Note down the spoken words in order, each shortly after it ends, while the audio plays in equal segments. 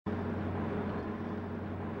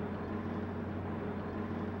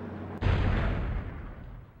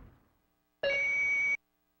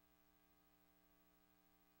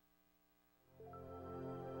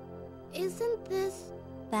Isn't this...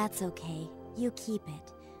 That's okay. You keep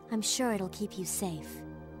it. I'm sure it'll keep you safe.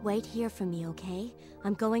 Wait here for me, okay?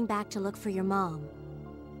 I'm going back to look for your mom.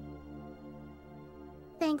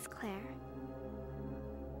 Thanks, Claire.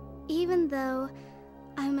 Even though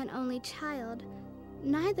I'm an only child,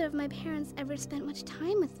 neither of my parents ever spent much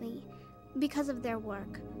time with me because of their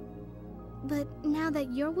work. But now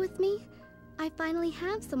that you're with me, I finally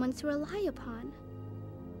have someone to rely upon.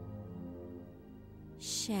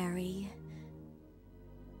 Sherry...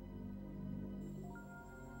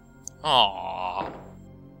 Aww.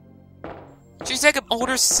 She's like an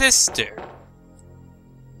older sister.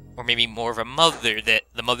 Or maybe more of a mother, the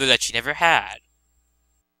mother that she never had.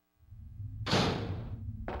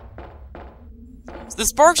 The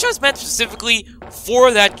spark shot is meant specifically for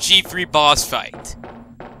that G3 boss fight.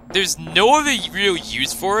 There's no other real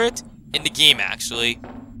use for it in the game, actually.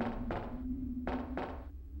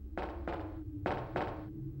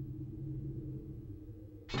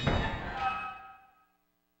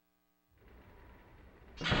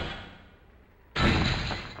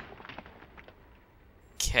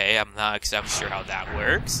 Okay, I'm not exactly sure how that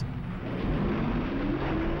works.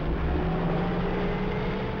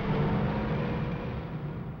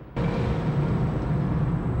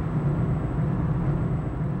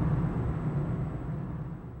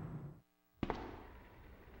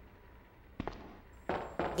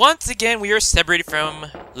 Once again, we are separated from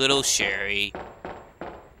little Sherry.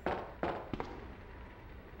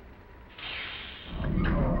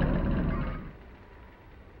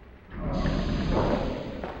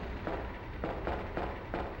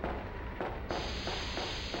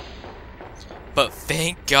 But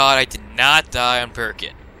thank God I did not die on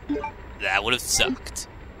Birkin. That would have sucked.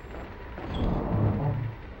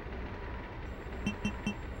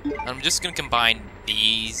 I'm just gonna combine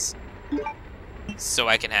these so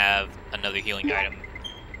I can have another healing item.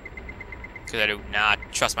 Because I do not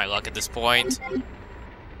trust my luck at this point.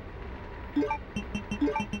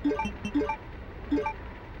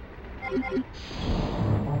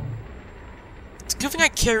 It's a good thing I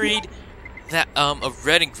carried that a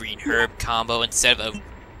red and green herb combo instead of a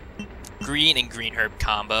green and green herb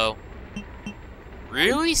combo.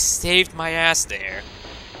 Really saved my ass there.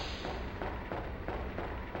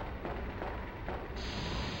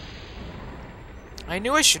 I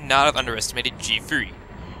knew I should not have underestimated G3,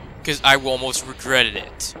 because I almost regretted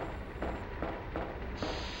it.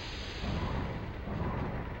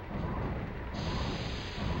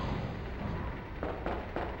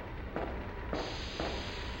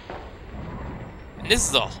 And this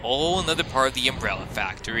is a whole another part of the Umbrella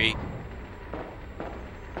Factory.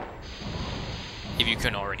 If you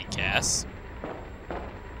couldn't already guess.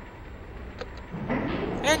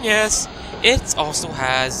 And yes, it also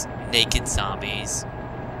has naked zombies.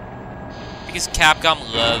 Because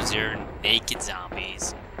Capcom loves their naked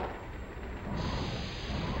zombies.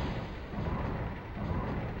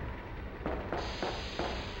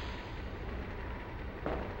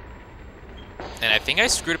 And I think I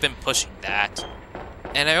screwed up in pushing that.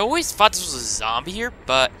 And I always thought this was a zombie here,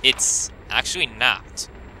 but it's actually not.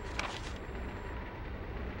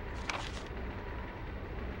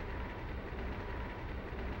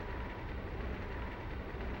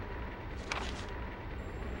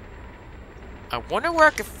 I wonder where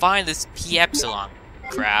I could find this P Epsilon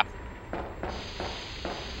crap.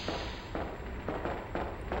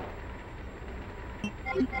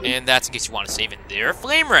 And that's in case you want to save in their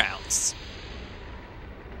flame rounds.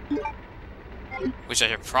 Which I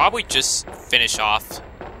should probably just finish off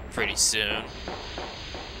pretty soon.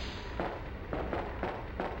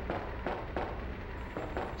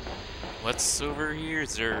 What's over here?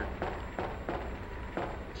 Is there...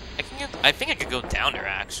 I think I could go down there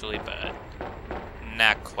actually, but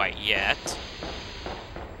not quite yet.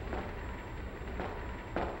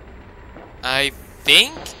 I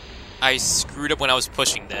think I screwed up when I was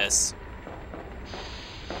pushing this.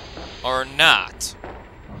 Or not.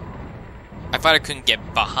 I thought I couldn't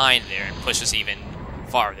get behind there and push us even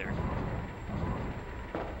farther.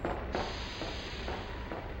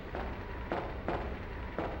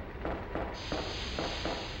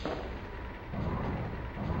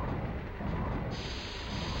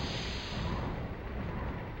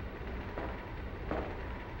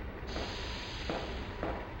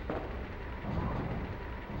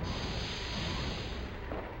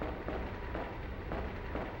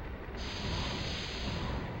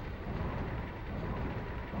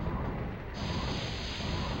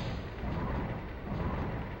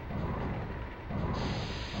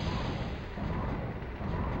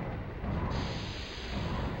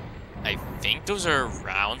 I think those are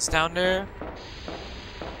rounds down there.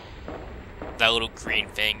 That little green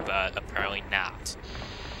thing, but apparently not.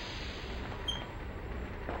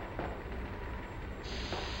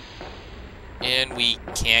 And we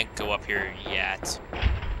can't go up here yet.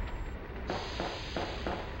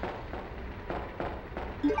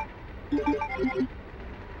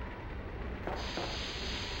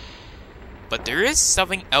 But there is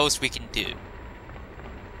something else we can do.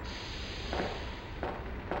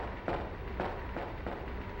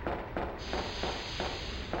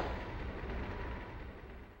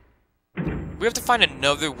 We have to find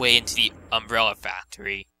another way into the umbrella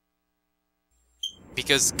factory.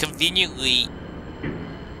 Because conveniently...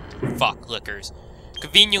 Fuck, lickers.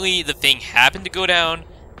 Conveniently, the thing happened to go down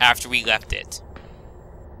after we left it.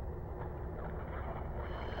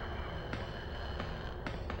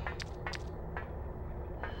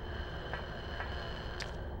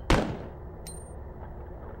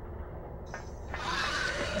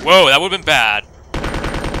 Whoa, that would've been bad.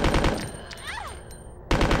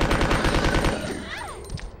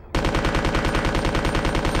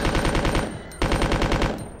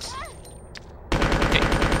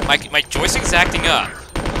 Okay, my joystick's acting up.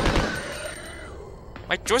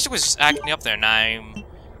 My joystick was just acting up there, and I'm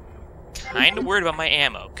kinda worried about my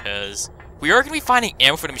ammo, cause we are gonna be finding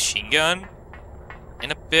ammo for the machine gun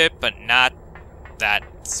in a bit, but not that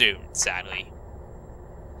soon, sadly.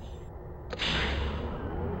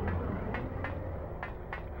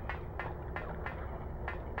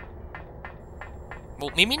 Well,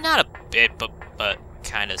 maybe not a bit, but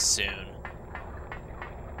kinda soon.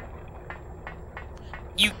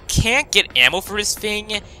 You can't get ammo for this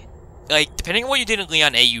thing. Like, depending on what you did in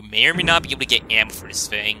Leon A, you may or may not be able to get ammo for this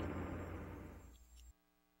thing.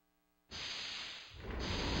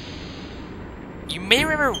 You may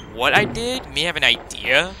remember what I did, you may have an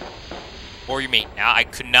idea, or you may not. I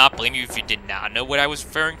could not blame you if you did not know what I was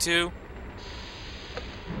referring to.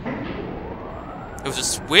 It was a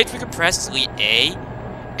switch we could press to delete A,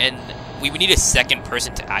 and we would need a second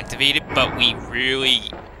person to activate it, but we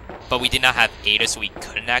did not have Ada, so we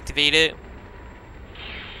couldn't activate it.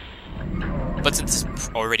 But since it's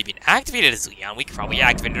already been activated as Leon, we could probably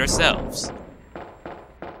activate it ourselves.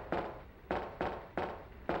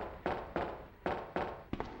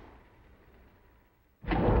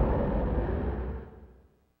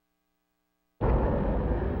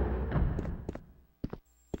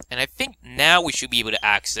 And I think now we should be able to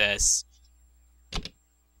access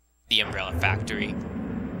the Umbrella Factory.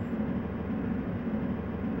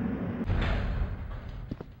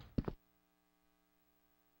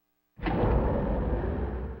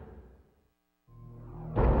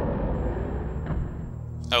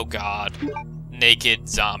 Oh god. Naked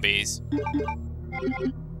zombies.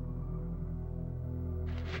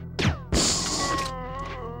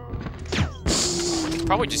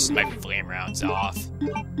 Probably just my flame rounds off.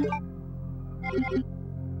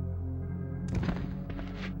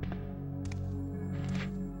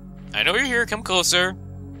 I know you're here, come closer.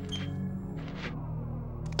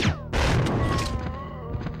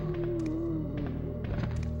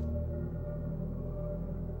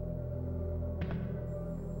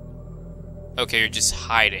 Okay, you're just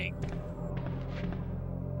hiding.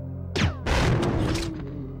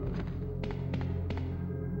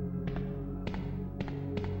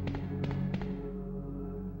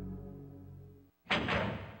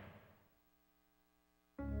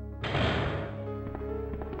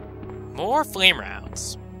 More flame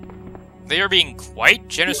rounds. They are being quite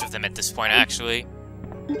generous with them at this point, actually.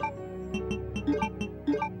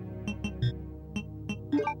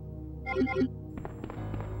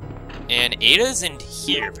 And Ada's in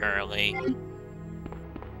here, apparently.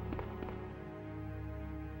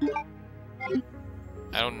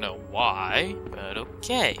 I don't know why, but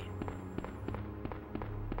okay.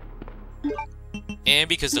 And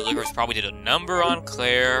because the liquors probably did a number on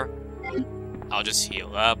Claire, I'll just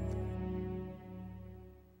heal up.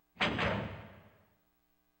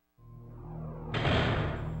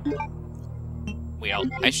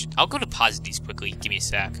 Wait, I'll go deposit these quickly. Give me a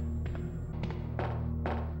sec.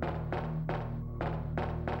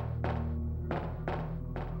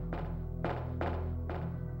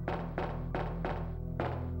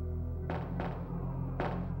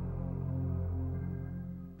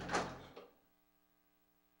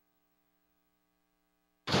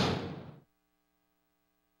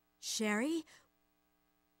 Sherry?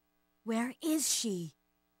 Where is she?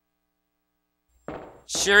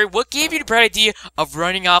 Sherry, what gave you the bright idea of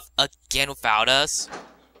running off again without us?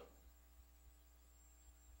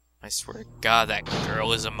 I swear to God, that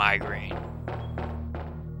girl is a migraine.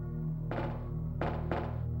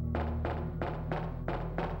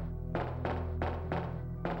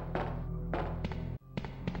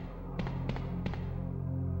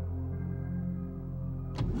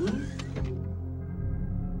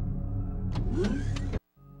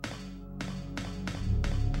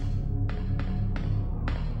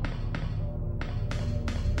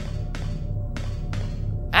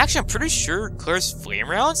 Actually, I'm pretty sure Claire's flame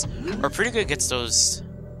rounds are pretty good against those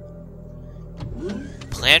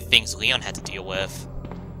plant things Leon had to deal with.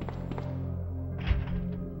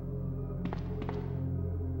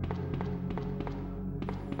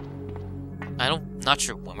 Not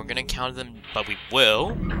sure when we're gonna encounter them, but we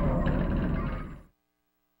will.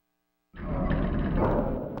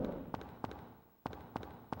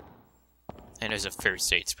 And there's a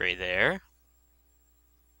first aid spray there.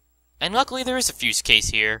 And luckily there is a fuse case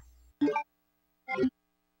here. I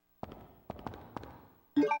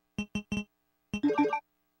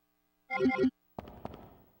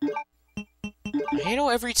hate how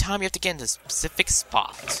every time you have to get in a specific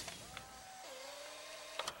spot.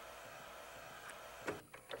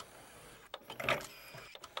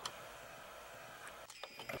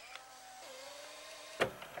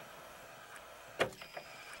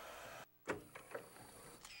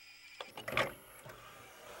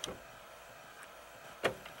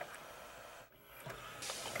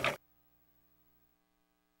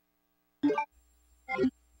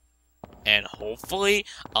 And hopefully,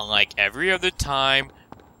 unlike every other time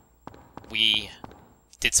we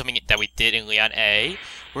did something that we did in Leon A,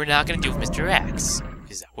 we're not going to do with Mr. X,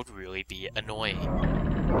 because that would really be annoying.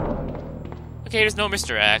 Okay, there's no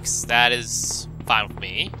Mr. X. That is fine with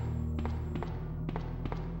me.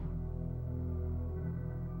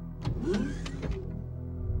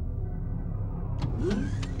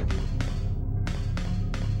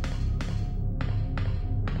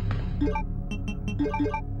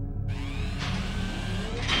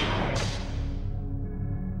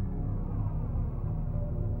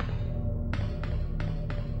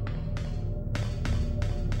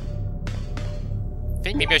 I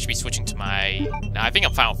think maybe I should be switching to my... Nah, I think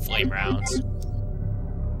I'm fine with flame rounds.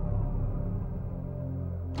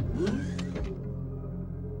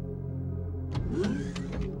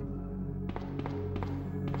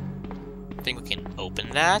 I think we can open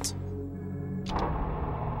that.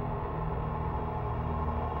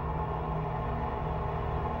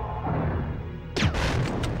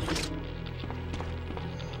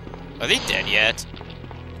 Are they dead yet?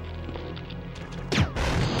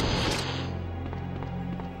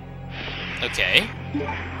 Okay.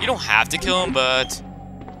 You don't have to kill him, but...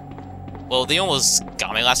 Well, they almost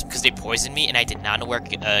got me last time because they poisoned me, and I did not know where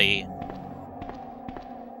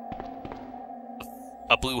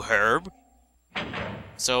a blue herb.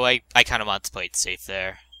 So I kind of want to play it safe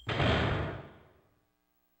there.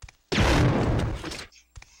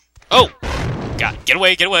 Oh! God, get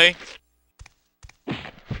away, get away!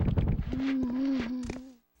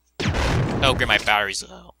 Oh, great, my battery's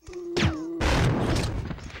low.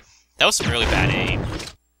 That was some really bad aim.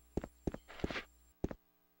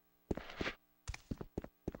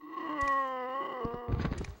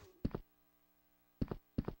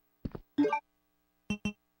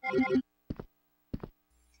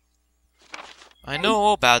 I know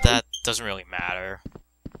all about that, doesn't really matter.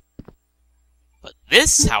 But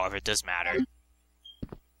this, however, does matter.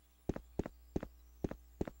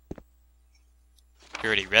 You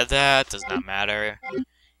already read that, does not matter.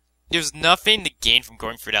 There's nothing to gain from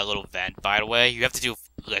going through that little vent, by the way. You have to do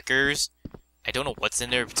liquors. I don't know what's in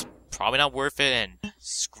there, but it's probably not worth it, and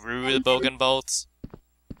screw the bowgun bolts.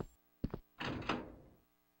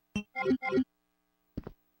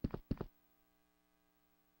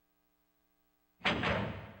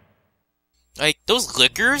 Like, those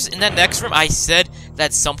liquors in that next room, I said that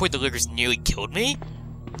at some point the liquors nearly killed me.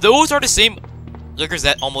 Those are the same liquors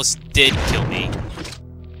that almost did kill me.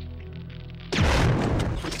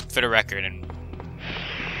 For the record, and...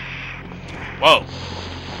 Whoa!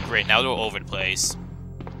 Great, now they're all over the place.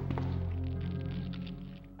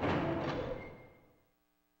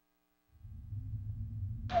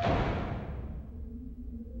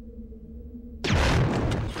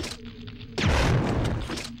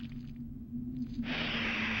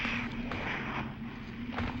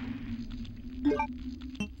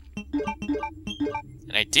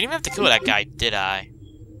 And I didn't even have to kill that guy, did I?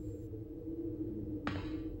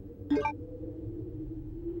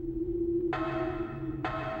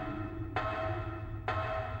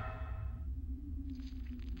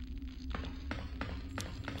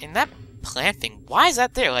 And that plant thing, why is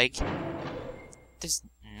that there? Like, there's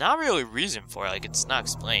not really a reason for it, like, it's not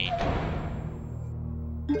explained.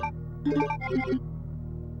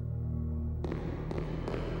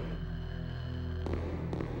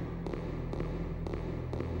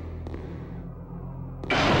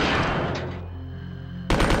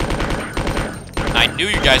 I knew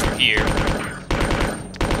you guys were here.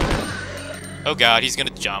 Oh god, he's gonna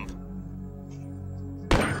jump.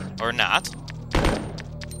 Or not.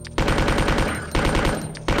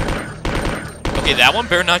 Okay, that one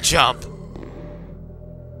better not jump.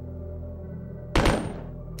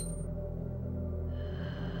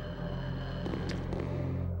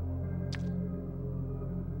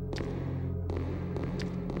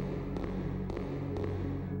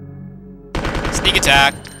 Sneak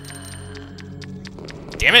attack.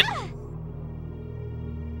 Damn it.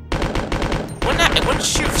 It wouldn't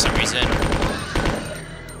shoot for some reason.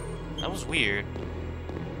 That was weird.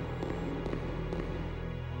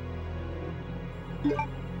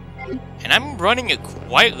 And I'm running it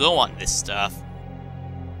quite low on this stuff.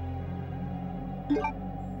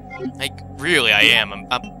 Like, really, I am.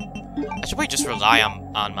 I should probably just rely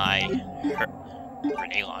on my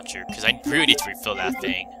grenade launcher, because I really need to refill that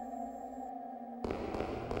thing.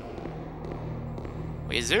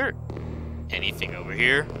 Wait, is there anything over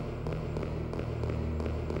here?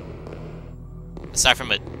 Aside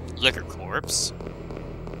from a liquor corpse?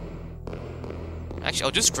 Actually,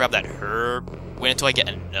 I'll just grab that herb, wait until I get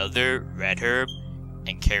another red herb,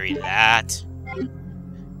 and carry that.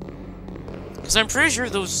 Because I'm pretty sure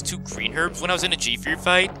those 2 green herbs, when I was in a G-Fury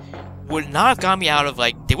fight, would not have gotten me out of,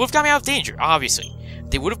 like, they would have got me out of danger, obviously.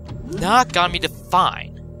 They would have not gotten me to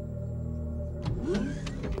fine.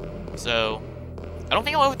 So, I don't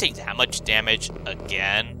think I'll ever take that much damage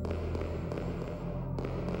again.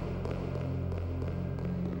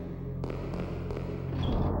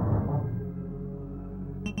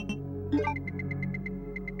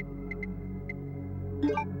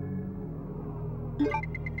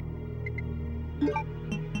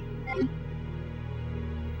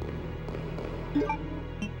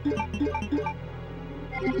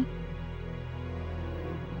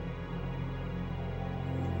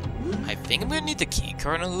 I think I'm gonna need the key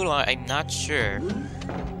card in a little. I'm not sure.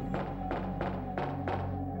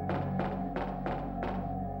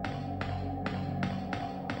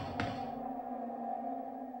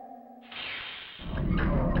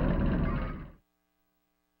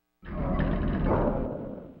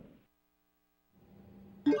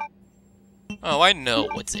 Oh, I know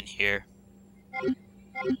what's in here.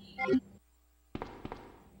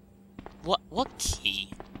 What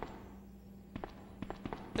key?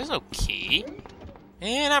 There's no key.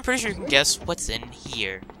 And I'm pretty sure you can guess what's in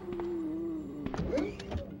here.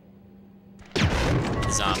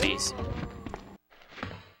 The zombies.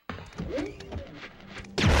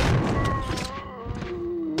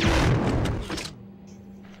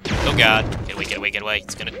 Oh god. Get away, get away, get away.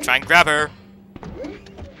 It's gonna try and grab her.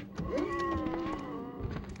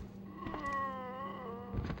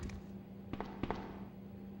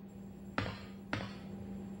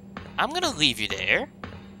 I'm gonna leave you there.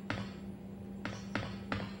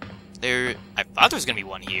 I thought there was gonna be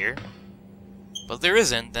one here. But if there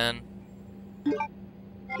isn't, then...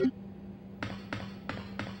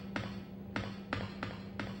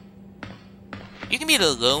 You can be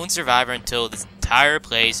the lone survivor until this entire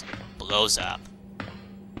place blows up.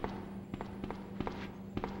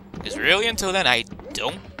 Because really, until then, I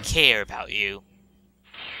don't care about you.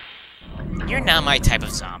 You're not my type of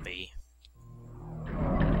zombie.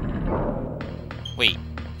 Wait,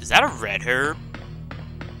 is that a red herb?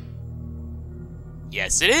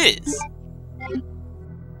 Yes, it is!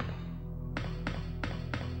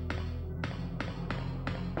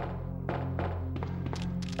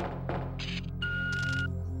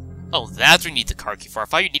 Oh, that's where you need the card key for. I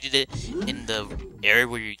thought you needed it in the area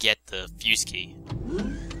where you get the fuse key.